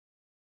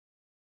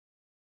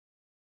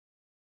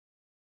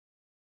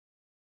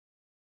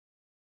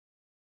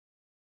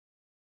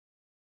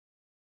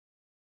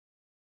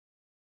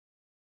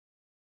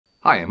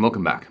Hi, and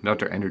welcome back. I'm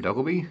Dr. Andrew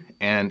Duggleby,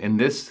 and in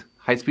this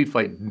high-speed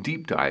flight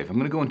deep dive, I'm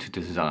going to go into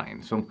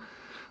design. So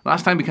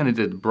last time we kind of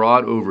did a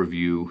broad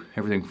overview,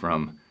 everything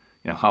from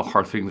how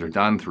hard things are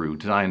done through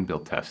design,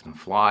 build, test, and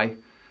fly.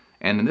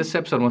 And in this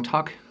episode, I want to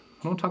talk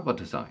about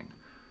design.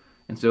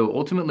 And so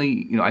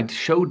ultimately, I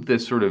showed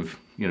this sort of,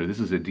 this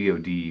is a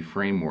DoD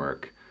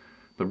framework,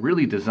 but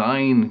really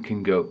design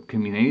can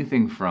mean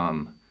anything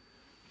from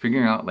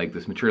figuring out like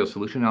this material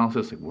solution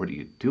analysis, like what are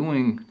you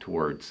doing,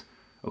 towards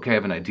okay, I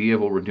have an idea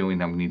of what we're doing.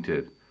 Now we need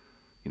to,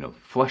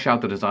 flesh out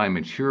the design,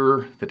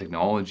 mature the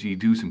technology,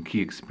 do some key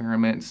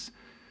experiments.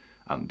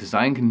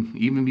 Design can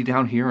even be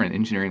down here in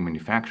engineering,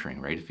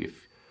 manufacturing, right? If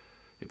you've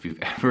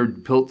ever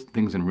built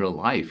things in real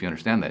life, you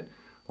understand that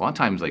a lot of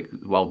times, like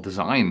while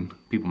design,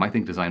 people might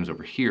think design is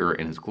over here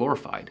and is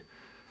glorified.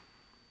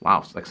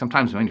 Wow, like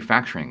sometimes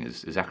manufacturing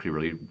is actually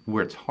really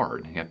where it's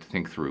hard. You have to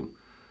think through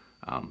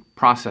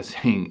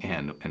processing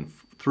and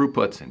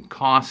throughputs and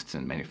costs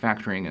and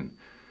manufacturing and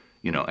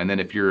then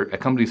if you're a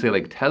company, say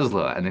like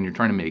Tesla, and then you're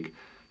trying to make,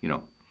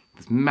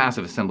 this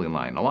massive assembly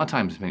line, a lot of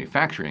times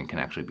manufacturing can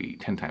actually be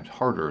 10 times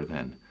harder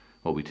than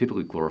what we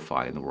typically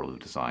glorify in the world of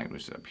design,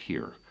 which is up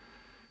here.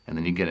 And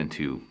then you get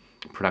into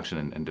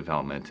production and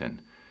development, and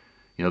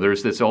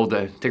there's this old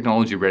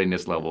technology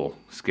readiness level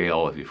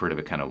scale. If you've heard of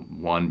it, kind of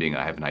 1 being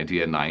I have an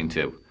idea, 9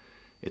 to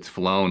it's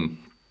flown.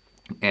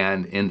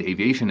 And in the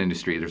aviation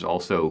industry, they've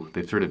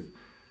sort of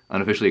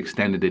unofficially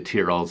extended it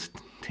to TRLs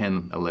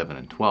 10, 11,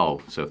 and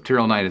 12. So if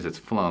TRL 9 is it's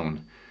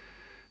flown,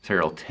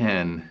 TRL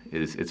 10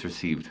 is it's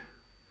received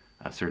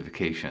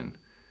certification,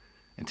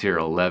 and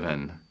TRL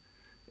 11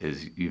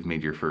 is you've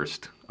made your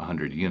first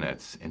 100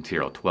 units, and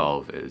TRL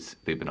 12 is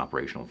they've been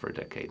operational for a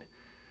decade.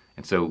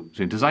 And so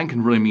design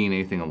can really mean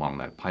anything along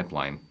that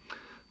pipeline.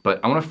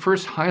 But I want to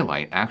first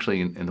highlight,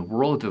 actually, in the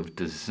world of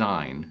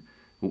design,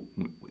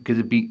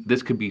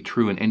 this could be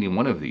true in any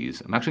one of these.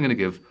 I'm actually going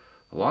to give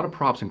a lot of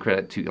props and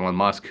credit to Elon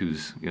Musk,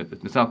 who's,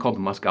 it's not called the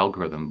Musk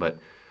algorithm, but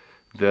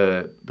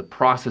the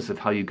process of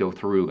how you go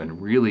through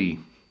and really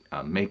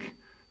make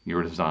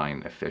your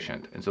design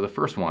efficient. And so the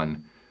first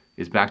one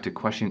is back to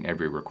questioning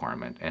every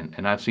requirement.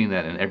 And I've seen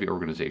that in every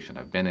organization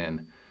I've been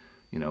in.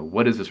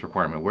 What is this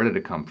requirement? Where did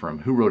it come from?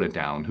 Who wrote it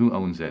down? Who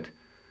owns it?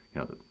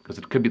 Because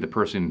it could be the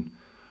person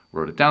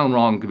wrote it down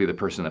wrong. It could be the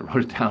person that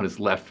wrote it down is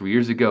left 3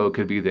 years ago. It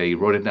could be they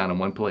wrote it down in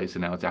one place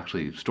and now it's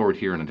actually stored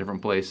here in a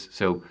different place.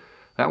 So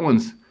that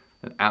one's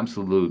an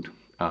absolute,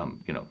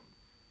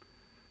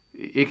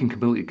 it can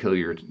completely kill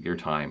your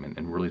time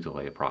and really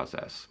delay a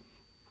process,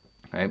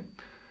 right?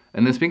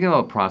 And then speaking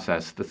about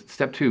process, the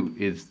step 2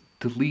 is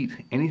delete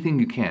anything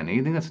you can,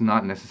 anything that's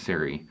not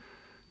necessary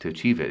to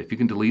achieve it. If you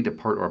can delete a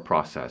part or a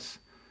process,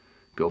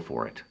 go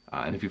for it.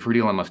 And if you've heard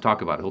Elon Musk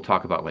talk about it, he'll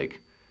talk about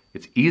like,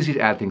 it's easy to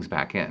add things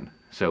back in.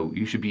 So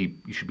you should be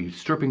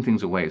stripping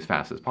things away as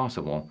fast as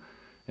possible.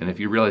 And if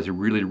you realize you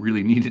really,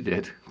 really needed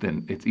it,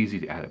 then it's easy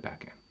to add it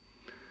back in.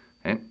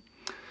 Okay?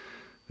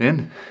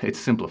 Then it's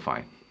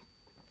simplify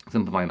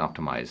and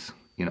optimize.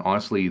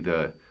 Honestly,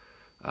 when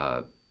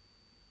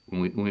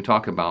we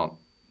talk about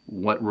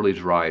what really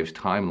drives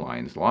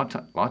timelines, a lot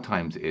of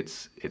times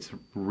it's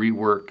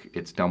rework,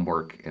 it's dumb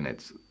work, and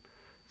it's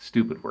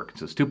stupid work.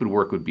 So stupid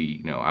work would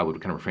be, I would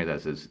kind of reframe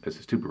that as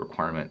a stupid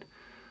requirement.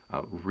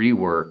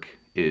 Rework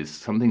is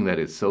something that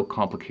is so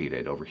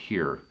complicated over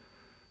here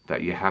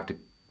that you have to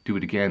do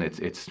it again.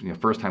 It's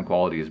first time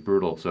quality is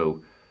brutal.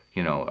 So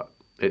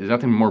there's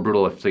nothing more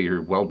brutal if, say,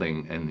 you're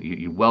welding and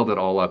you weld it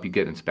all up, you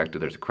get inspected,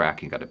 there's a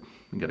crack, you got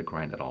to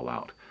grind it all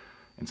out.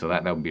 And so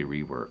that would be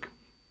rework.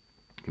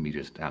 It can be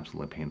just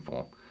absolutely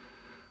painful.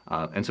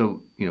 And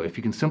so, if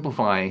you can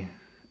simplify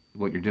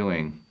what you're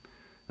doing,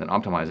 then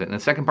optimize it. And the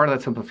second part of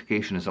that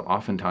simplification is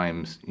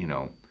oftentimes,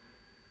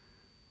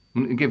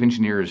 give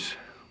engineers,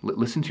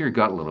 listen to your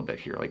gut a little bit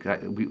here. Like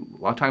that, a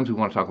lot of times we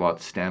want to talk about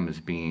STEM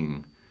as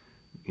being,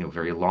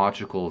 very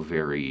logical,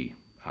 very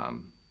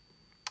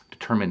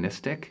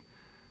deterministic.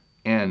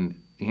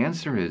 And the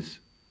answer is,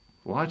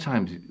 a lot of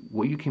times,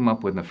 what you came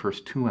up with in the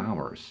first 2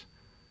 hours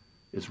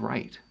is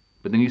right.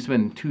 But then you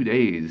spend 2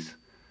 days,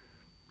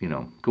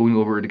 going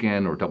over it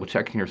again or double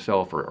checking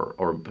yourself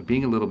or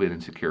being a little bit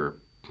insecure.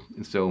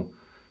 And so,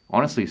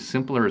 honestly,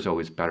 simpler is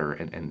always better.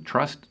 And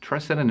trust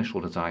that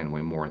initial design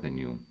way more than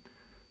you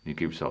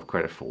give yourself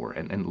credit for.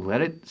 And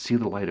let it see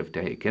the light of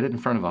day. Get it in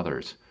front of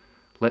others.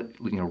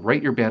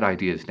 Write your bad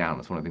ideas down.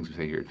 That's one of the things we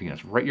say here at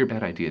Venus. Write your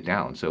bad idea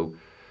down. So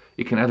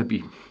it can either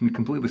be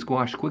completely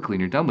squashed quickly and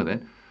you're done with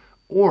it,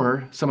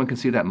 or someone can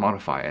see that and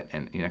modify it,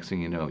 and the next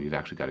thing you know, you've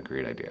actually got a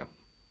great idea.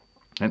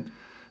 And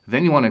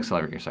then you want to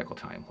accelerate your cycle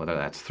time, whether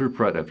that's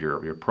throughput of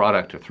your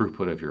product, or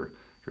throughput of your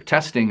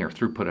testing, or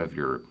throughput of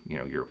your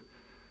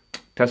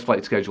test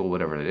flight schedule,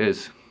 whatever it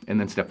is. And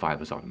then step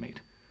 5 is automate.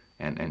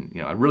 And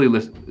I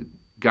really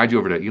guide you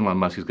over to Elon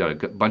Musk. He's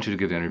got a bunch of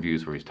good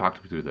interviews where he's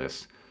talked through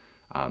this.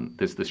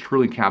 This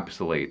truly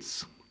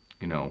encapsulates,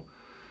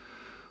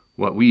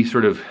 what we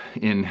sort of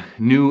in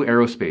new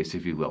aerospace,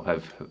 if you will,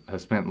 have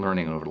spent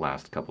learning over the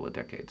last couple of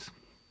decades.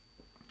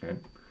 Okay,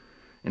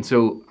 and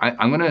so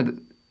I'm going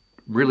to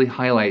really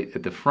highlight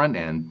at the front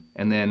end.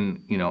 And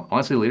then,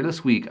 honestly, later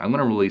this week, I'm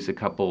going to release a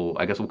couple,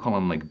 I guess we'll call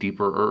them like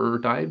deeper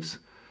dives,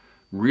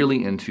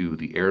 really into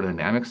the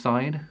aerodynamic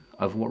side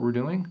of what we're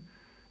doing.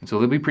 And so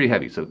they'll be pretty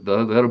heavy. So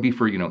that'll be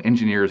for,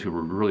 engineers who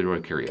are really,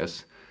 really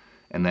curious.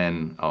 And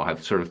then I'll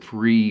have sort of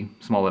 3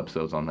 small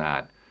episodes on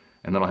that.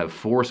 And then I'll have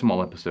 4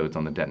 small episodes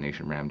on the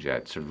detonation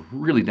ramjet, sort of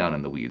really down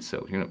in the weeds.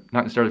 So,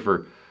 not necessarily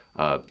for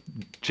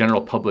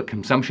general public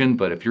consumption,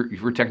 but if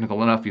you're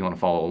technical enough, you want to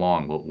follow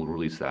along, we'll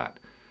release that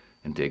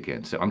and dig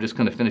in. So I'm just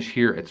going to finish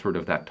here at sort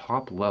of that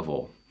top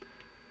level,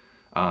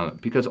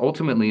 because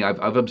ultimately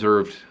I've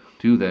observed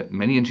too that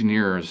many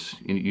engineers,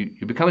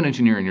 you become an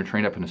engineer and you're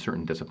trained up in a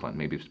certain discipline.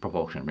 Maybe it's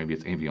propulsion, maybe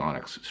it's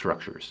avionics,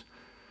 structures.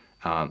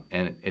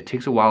 And it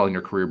takes a while in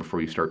your career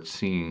before you start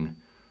seeing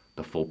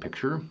the full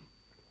picture.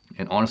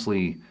 And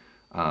honestly,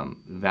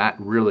 that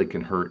really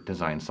can hurt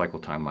design cycle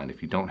timeline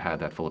if you don't have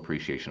that full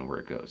appreciation of where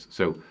it goes.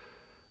 So,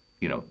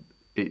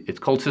 it's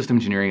called system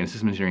engineering, and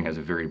system engineering has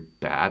a very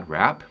bad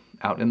rap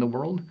out in the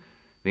world.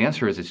 The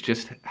answer is it's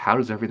just, how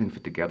does everything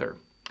fit together?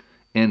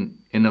 And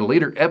in a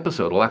later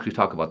episode, we'll actually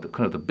talk about the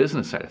kind of the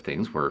business side of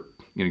things, where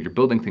you're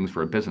building things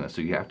for a business,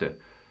 so you have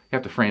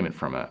to frame it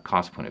from a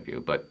cost point of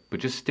view. But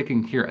just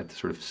sticking here at the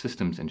sort of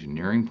systems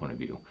engineering point of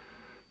view,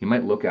 you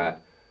might look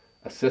at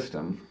a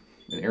system,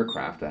 an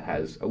aircraft that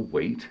has a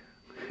weight.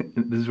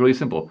 This is really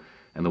simple.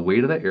 And the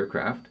weight of that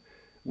aircraft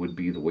would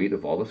be the weight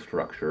of all the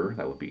structure.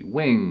 That would be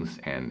wings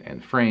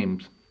and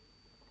frames,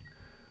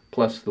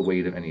 plus the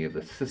weight of any of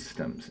the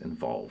systems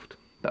involved.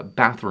 The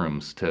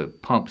bathrooms to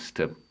pumps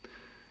to,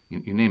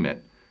 you name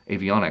it,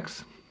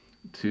 avionics,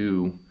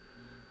 to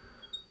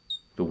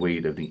the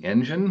weight of the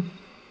engine,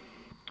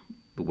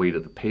 the weight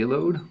of the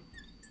payload,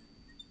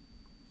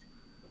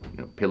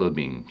 payload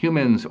being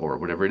humans or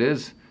whatever it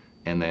is,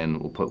 and then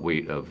we'll put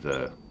weight of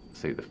the,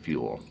 say, the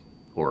fuel,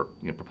 or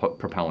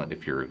propellant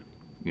if you're,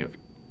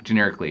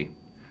 generically,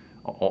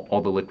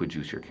 all the liquid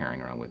juice you're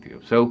carrying around with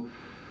you. So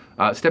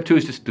step 2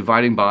 is just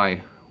dividing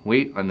by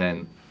weight, and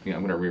then I'm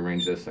going to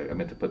rearrange this. I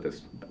meant to put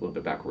this a little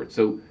bit backwards.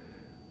 So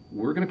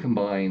we're going to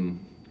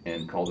combine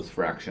and call this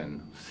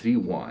fraction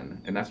C1,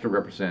 and that's to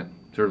represent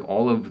sort of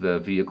all of the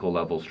vehicle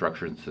level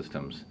structures and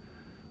systems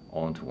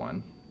all into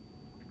one.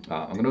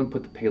 I'm going to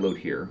put the payload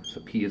here. So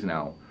P is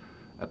now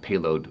a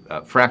payload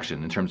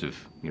fraction in terms of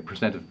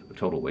percent of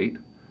total weight.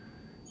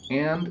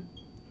 And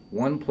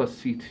 1 plus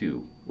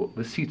C2. Well,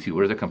 the C2,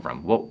 where does that come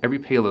from? Well, every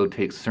payload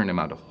takes a certain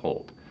amount to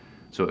hold.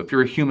 So if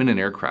you're a human in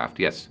aircraft,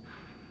 yes,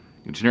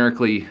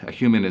 generically a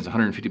human is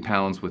 150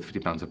 pounds with 50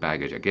 pounds of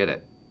baggage. I get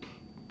it.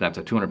 That's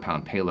a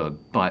 200-pound payload,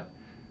 but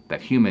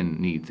that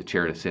human needs a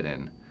chair to sit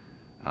in.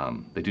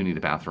 They do need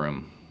a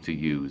bathroom to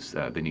use.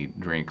 They need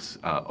drinks.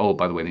 Oh,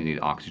 by the way, they need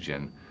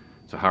oxygen.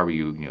 So how are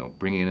you,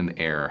 bringing in the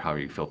air? How are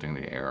you filtering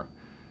the air?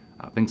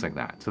 Things like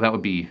that. So that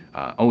would be,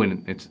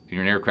 and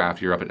you're an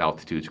aircraft, you're up at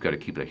altitude, you've got to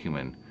keep it a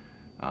human,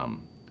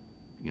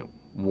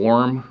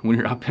 warm when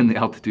you're up in the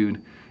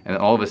altitude. And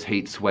all of us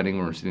hate sweating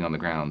when we're sitting on the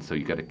ground, so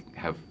you've got to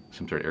have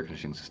some sort of air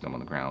conditioning system on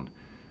the ground.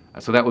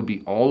 So that would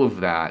be all of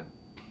that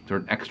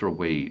sort of extra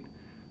weight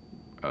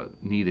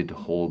needed to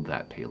hold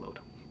that payload.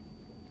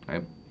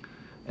 Right?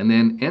 And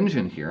then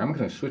engine here, I'm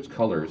going to switch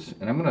colors,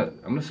 and I'm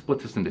going to split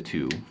this into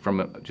 2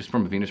 just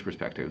from a Venus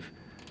perspective,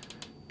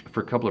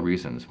 for a couple of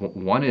reasons.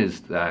 One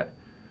is that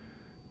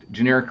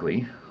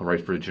generically, I'll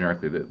write for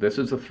generically, this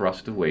is the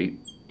thrust to weight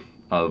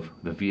of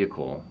the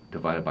vehicle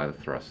divided by the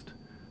thrust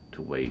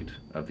to weight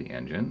of the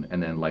engine,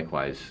 and then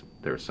likewise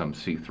there's some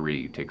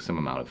C3, takes some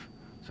amount of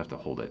stuff to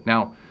hold it.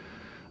 Now,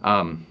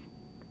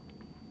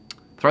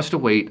 thrust to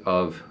weight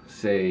of,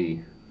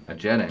 say, a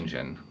jet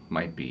engine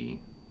might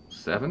be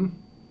 7.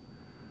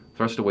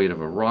 Thrust to weight of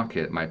a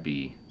rocket might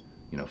be,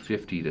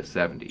 50 to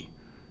 70.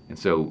 And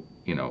so,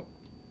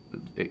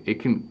 it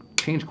can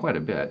change quite a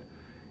bit.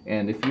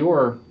 And if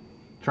you're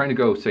trying to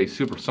go, say,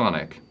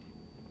 supersonic,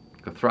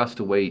 the thrust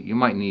to weight, you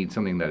might need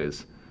something that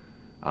is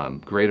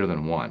greater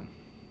than 1.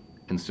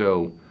 And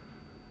so,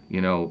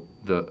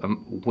 the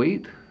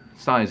weight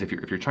size, if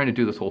you're trying to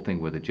do this whole thing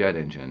with a jet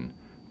engine,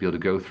 be able to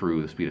go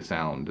through the speed of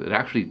sound, it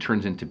actually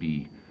turns into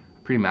be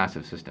a pretty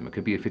massive system. It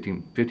could be a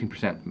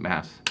 15%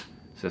 mass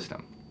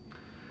system.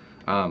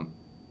 Now,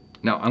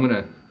 I'm going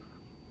to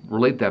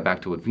relate that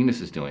back to what Venus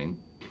is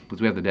doing, because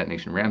we have the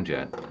detonation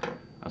ramjet.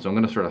 So I'm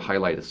going to sort of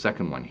highlight a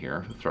second one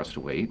here, thrust to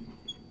weight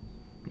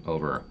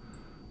over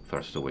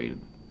thrust to weight of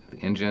the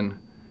engine.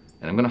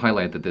 And I'm going to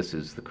highlight that this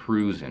is the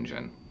cruise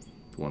engine,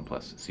 1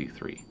 plus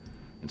C3.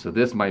 And so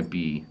this might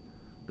be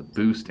the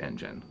boost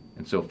engine.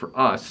 And so for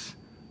us,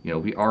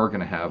 we are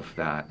going to have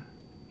that,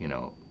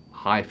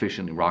 high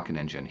efficiently rocket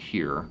engine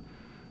here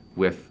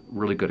with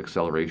really good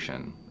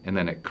acceleration. And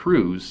then at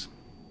cruise,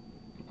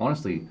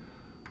 honestly,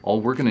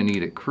 all we're going to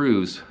need at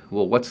cruise,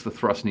 well, what's the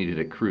thrust needed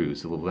at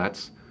cruise? Well,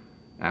 that's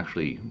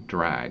actually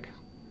drag.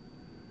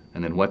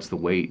 And then what's the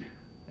weight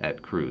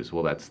at cruise?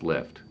 Well, that's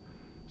lift.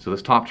 So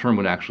this top term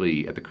would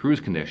actually, at the cruise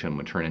condition,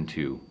 would turn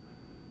into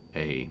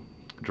a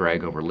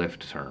drag over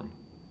lift term.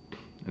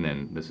 And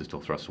then this is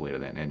still thrust weight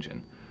of that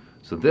engine.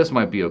 So this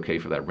might be okay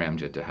for that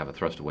ramjet to have a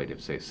thrust weight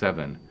of, say,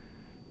 7,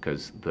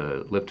 because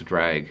the lift to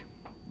drag,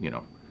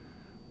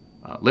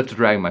 lift to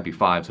drag might be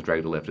 5, so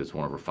drag to lift is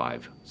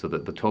 1/5. So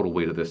that the total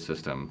weight of this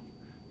system,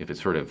 if it's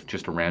sort of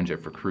just a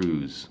ramjet for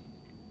cruise,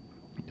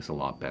 is a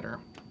lot better.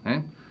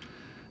 Okay?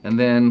 And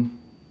then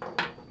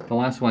the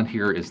last one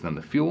here is then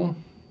the fuel.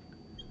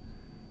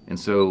 And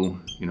so,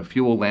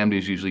 fuel lambda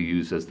is usually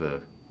used as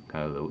the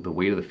kind of the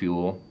weight of the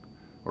fuel,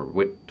 or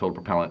weight, total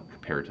propellant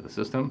compared to the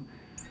system.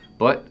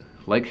 But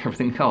like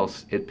everything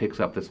else, it picks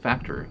up this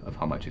factor of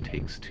how much it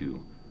takes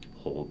to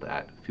hold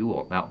that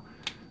fuel. Now,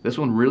 this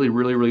one really,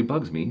 really, really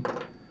bugs me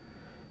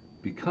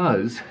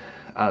because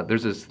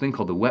there's this thing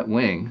called the wet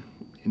wing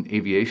in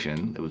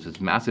aviation. It was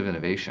this massive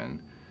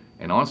innovation.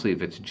 And honestly,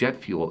 if it's jet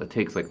fuel, it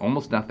takes like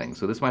almost nothing.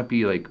 So this might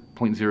be like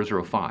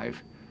 0.005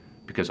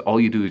 because all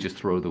you do is just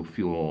throw the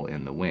fuel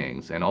in the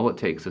wings. And all it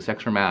takes, this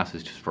extra mass,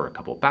 is just for a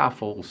couple of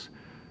baffles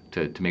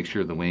to make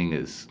sure the wing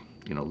is,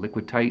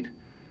 liquid tight.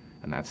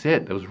 And that's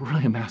it. That was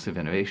really a massive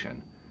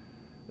innovation.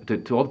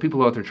 To all the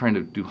people out there trying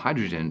to do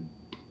hydrogen,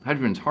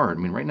 hydrogen's hard.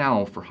 I mean, right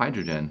now for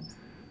hydrogen,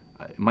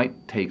 it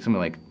might take something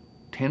like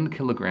 10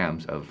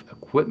 kilograms of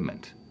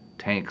equipment,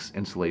 tanks,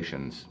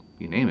 installations,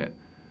 you name it,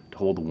 to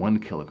hold 1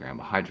 kilogram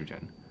of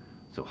hydrogen.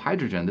 So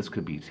hydrogen, this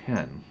could be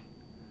 10.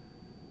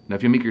 Now,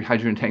 if you make your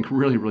hydrogen tank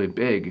really, really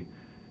big,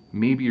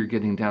 maybe you're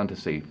getting down to,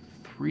 say,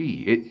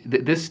 3.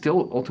 This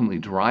still ultimately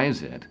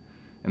drives it.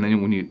 And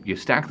then when you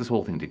stack this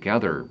whole thing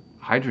together,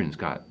 hydrogen's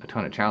got a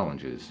ton of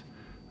challenges.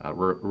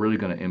 We're really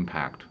going to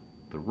impact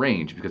the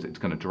range because it's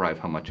going to drive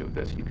how much of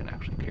this you can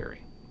actually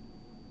carry.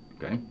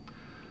 Okay?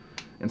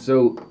 And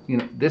so,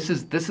 this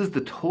is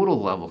the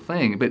total level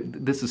thing, but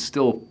this is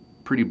still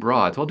pretty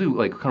broad. So I'll do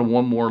like kind of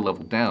one more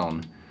level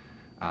down.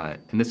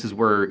 And this is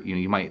where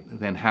you might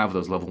then have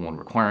those level 1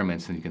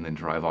 requirements, and you can then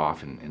drive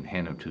off and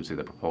hand them to, say,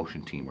 the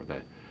propulsion team or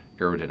the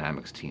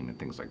aerodynamics team and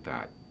things like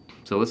that.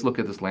 So let's look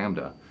at this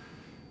lambda.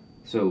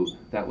 So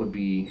that would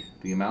be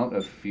the amount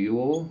of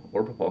fuel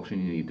or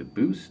propulsion you need to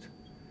boost,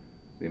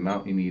 the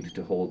amount you need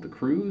to hold the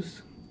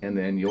cruise, and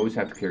then you always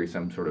have to carry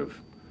some sort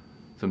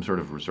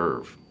of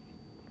reserve.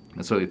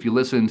 And so if you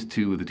listened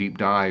to the deep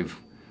dive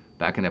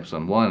back in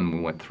episode 1, we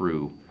went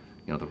through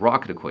the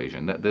rocket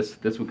equation.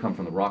 This would come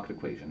from the rocket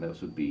equation. This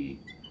would be,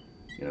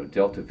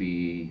 delta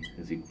V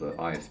is equal to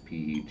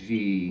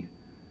ISPEG,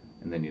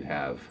 and then you'd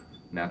have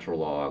natural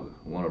log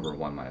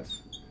 1/1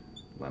 minus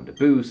lambda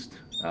boost,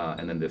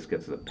 and then this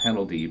gets a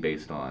penalty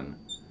based on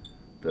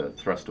the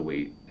thrust to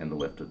weight and the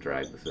lift to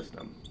drag the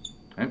system.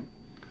 Okay?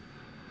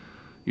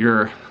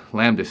 Your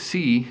lambda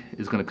C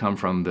is going to come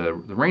from the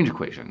range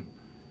equation,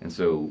 and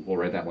so we'll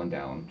write that one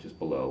down just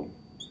below,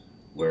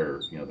 where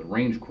the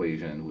range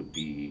equation would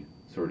be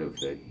sort of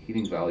the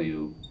heating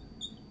value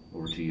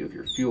over G of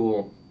your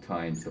fuel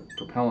times the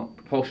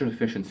propulsion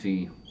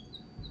efficiency,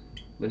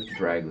 lift to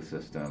drag the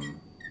system,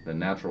 the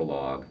natural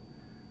log,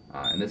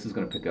 and this is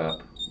going to pick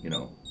up,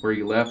 where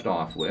you left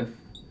off with,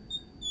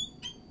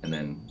 and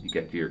then you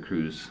get to your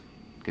cruise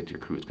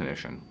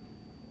condition.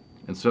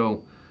 And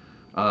so,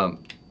 and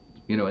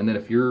then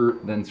if you're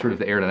then sort of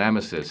the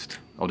aerodynamicist,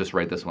 I'll just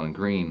write this one in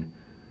green.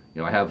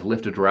 I have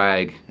lift to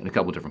drag in a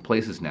couple different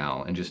places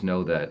now, and just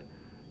know that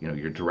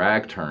your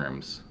drag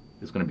terms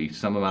is going to be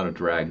some amount of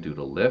drag due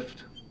to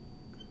lift.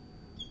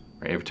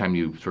 Right? Every time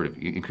you sort of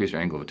increase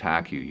your angle of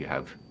attack, you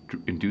have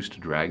induced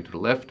drag due to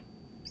lift.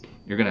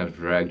 You're going to have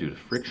drag due to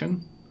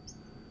friction.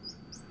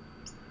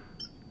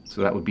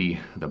 So that would be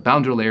the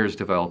boundary layers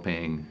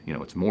developing.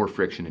 It's more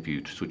friction if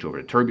you switch over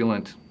to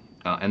turbulent.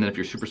 And then if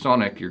you're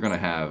supersonic, you're going to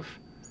have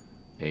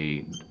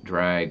a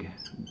drag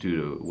due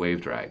to wave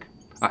drag.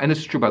 And this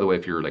is true, by the way,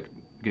 if you're like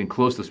getting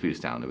close to the speed of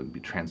sound, it would be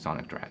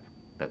transonic drag.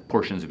 That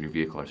portions of your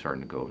vehicle are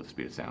starting to go over the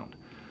speed of sound.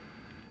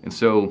 And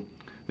so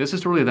this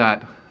is really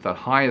that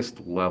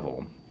highest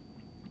level.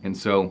 And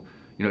so,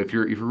 if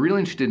you're really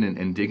interested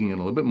in digging in a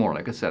little bit more,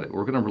 like I said,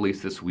 we're going to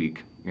release this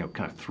week,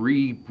 kind of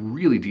 3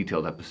 really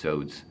detailed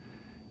episodes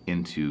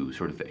into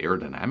sort of the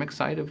aerodynamic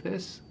side of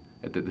this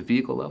at the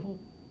vehicle level,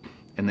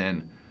 and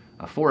then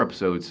 4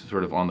 episodes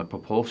sort of on the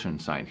propulsion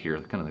side here,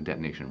 kind of the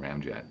detonation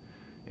ramjet,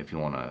 if you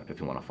want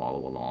to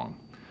follow along.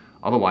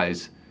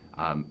 Otherwise,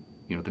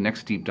 the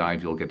next deep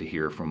dive you'll get to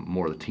hear from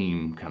more of the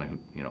team, kind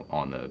of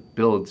on the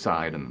build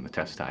side and then the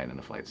test side and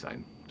the flight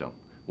side. So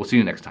we'll see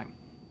you next time.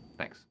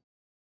 Thanks.